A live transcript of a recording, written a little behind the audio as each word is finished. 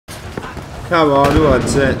Come on, who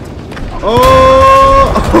wants it?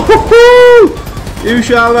 Oh! You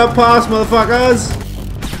shall not pass, motherfuckers!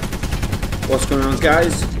 What's going on,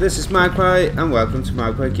 guys? This is Magpie, and welcome to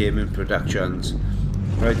Magpie Gaming Productions.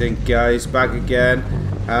 Right then, guys, back again.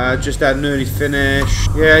 Just had an early finish.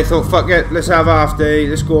 Yeah, I thought, fuck it, let's have half day.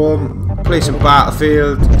 Let's go home, play some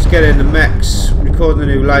Battlefield. Let's get in the mix. Recording a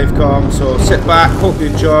new live comm. So sit back, hope you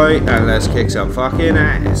enjoy, and let's kick some fucking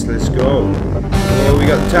ass. Let's go. Oh, we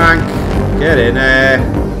got the tank. Get in there.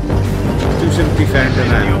 Do some defending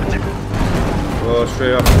then. Oh,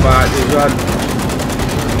 straight off the bat, he's run.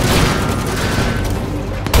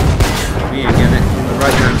 Me again, it on the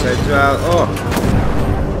right hand side as well. Oh,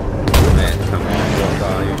 man, come on, what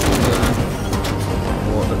are you?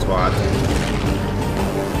 What the twat.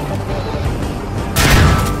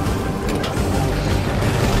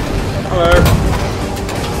 Hello.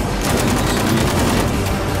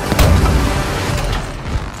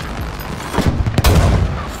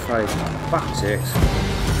 Fuck's sakes.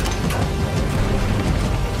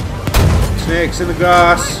 Snakes in the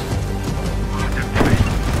grass.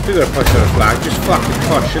 If you're gonna push on a flag, just fucking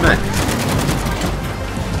push, innit?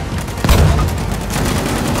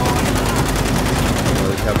 Oh,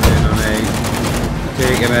 they're coming in on me.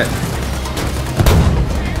 Taking it.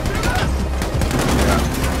 Yeah.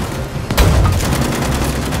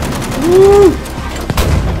 Woo!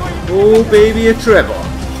 Oh, baby, a treble.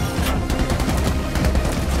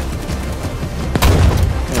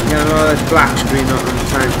 Yeah, no, there's black screen on the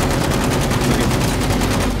tank.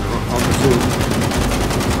 On the zoom.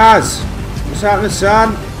 Kaz! What's happening, son?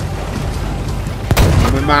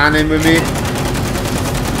 My man in with me.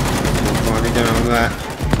 Finally down on that.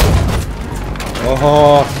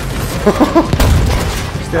 Oh!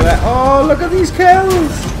 Still there. Oh, look at these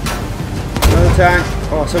kills! Another tank.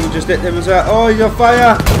 Oh, someone just hit him as well. Oh, he's on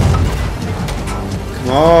fire! Come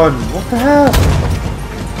on! What the hell?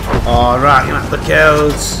 Oh, racking up the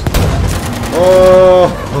kills.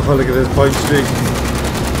 Oh, look at this point streak.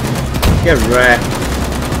 Get wrecked.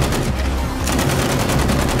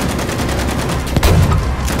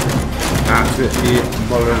 Absolutely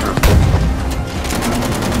mollering up.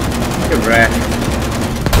 Get wrecked.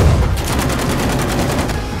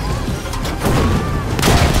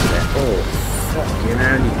 Oh, fucking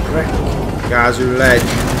hell, you prick. Gazu ledge.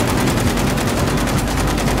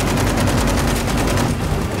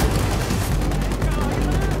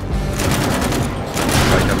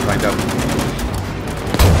 Find out.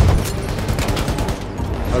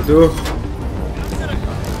 I'll do.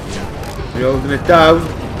 You're holding it down.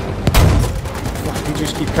 Fuck, you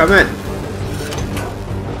just keep coming.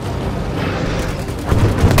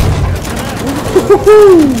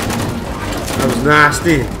 That was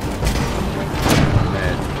nasty.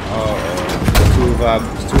 Oh, it's two of them.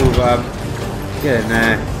 It's two of them. Get in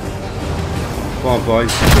there. Come on,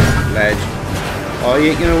 boys. Ledge. Oh, you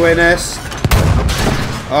ain't gonna win this.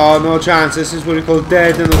 Oh, no chance. This is what we call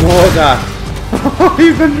dead in the water.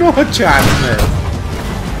 Even no chance, mate.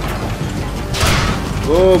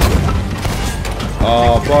 Boom.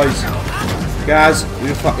 Oh, boys. Guys,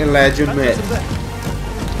 you're a fucking legend, mate.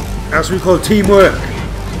 That's what we call teamwork.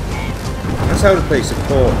 That's how to play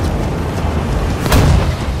support.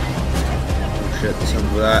 Oh, shit, there's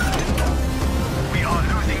something with that.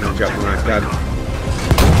 No jump on that gun.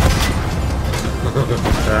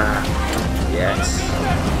 Yes.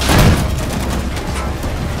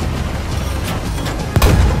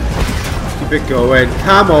 Keep it going.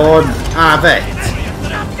 Come on, have it.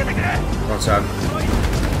 Come on, son.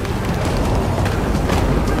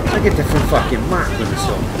 It's like a different fucking map when it's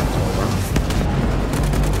on.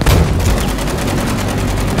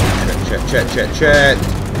 Check.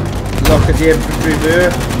 Look at the infantry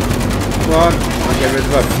there. Come on, I'll get rid of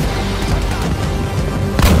them.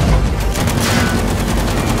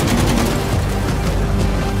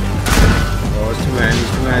 Too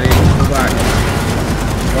many, come back.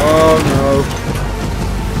 Oh no.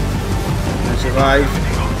 I survived.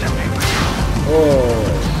 Oh.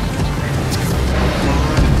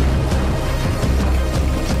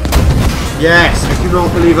 Yes, I cannot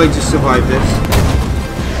believe I just survived this.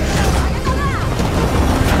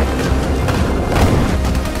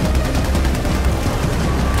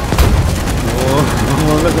 Oh,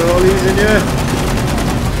 look at all these in here.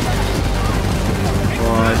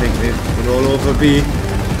 I think they've been all over B.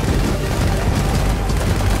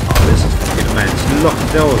 Oh, this is fucking immense. Look at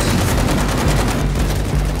those.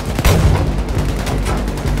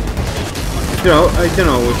 You know, I don't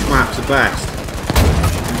know which map's the best.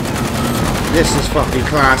 This is fucking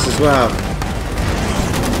class as well.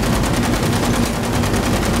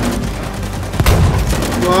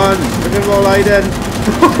 Come on, look at them all hiding.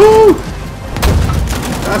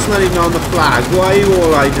 That's not even on the flag. Why are you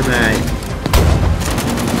all hiding there?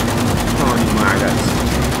 Come on, you maggots.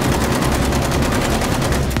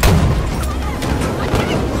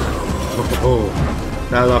 Oh,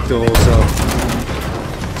 that looked awesome.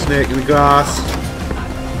 Snake in the grass.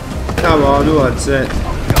 Come on, who wants it?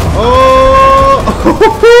 Oh!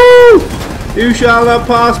 You shall not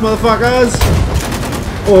pass, motherfuckers!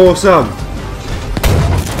 Awesome!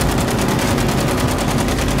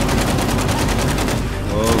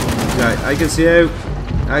 Oh, okay, I can see you.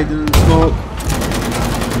 I didn't smoke.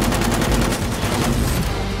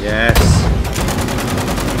 Yes.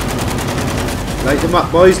 Light them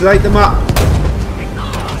up, boys, light them up!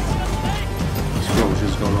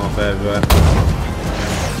 Explosion's gone off everywhere.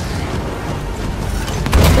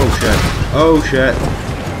 Oh shit. Oh shit.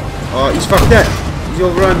 Oh, he's fucked it. He's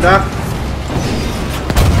overrun that.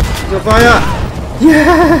 He's on fire.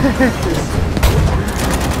 Yes!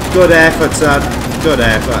 Good effort, son. Good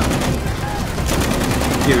effort.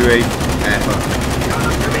 Give you a effort.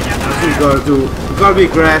 That's what you gotta do. You gotta be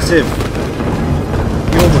aggressive.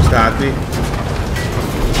 You almost had me.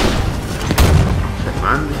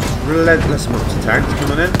 Man, relentless amounts of tanks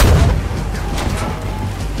coming in.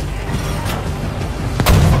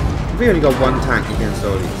 We only got one tank against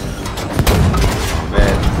all these.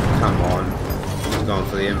 Man, come on. He's gone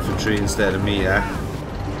for the infantry instead of me, eh?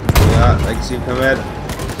 Yeah, I can see him come in.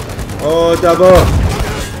 Oh, double!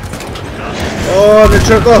 Oh, the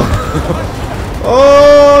triple!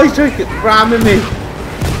 Oh, he's trying to ramming me!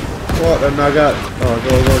 What a nugget! Oh,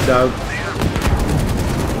 go down.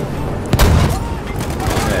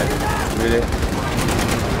 Man, really?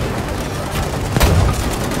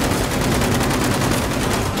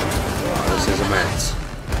 Immense.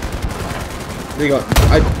 They got,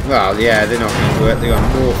 well, yeah, they're not going to do it. They got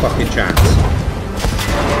no fucking chance.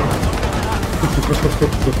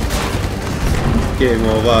 Game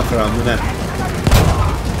over for them, isn't it?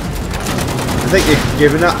 I think they've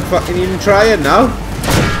given up fucking even trying now.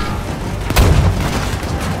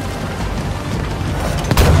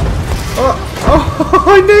 Oh,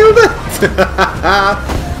 I nailed it!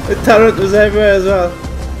 The turret was everywhere as well.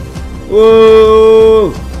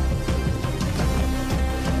 Whoa!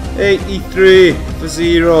 83 for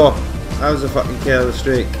 0. That was a fucking kill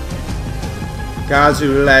streak.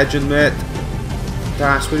 Kazu legend, mate.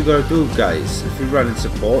 That's what you gotta do, guys. If you're running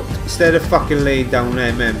support, instead of fucking laying down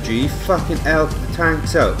MMG, fucking help the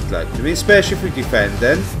tanks out. Like, I mean, especially if you're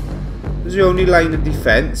defending. It's the only line of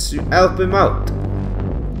defense. You help him out.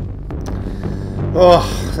 Oh,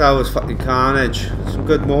 that was fucking carnage. Some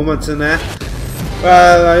good moments in there.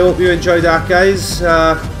 Well, I hope you enjoyed that, guys.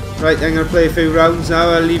 Right, I'm going to play a few rounds now.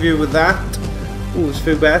 I'll leave you with that. Ooh, there's a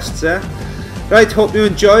few bests there. Right, hope you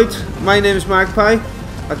enjoyed. My name is Magpie.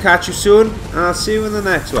 I'll catch you soon, and I'll see you in the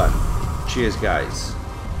next one. Cheers, guys.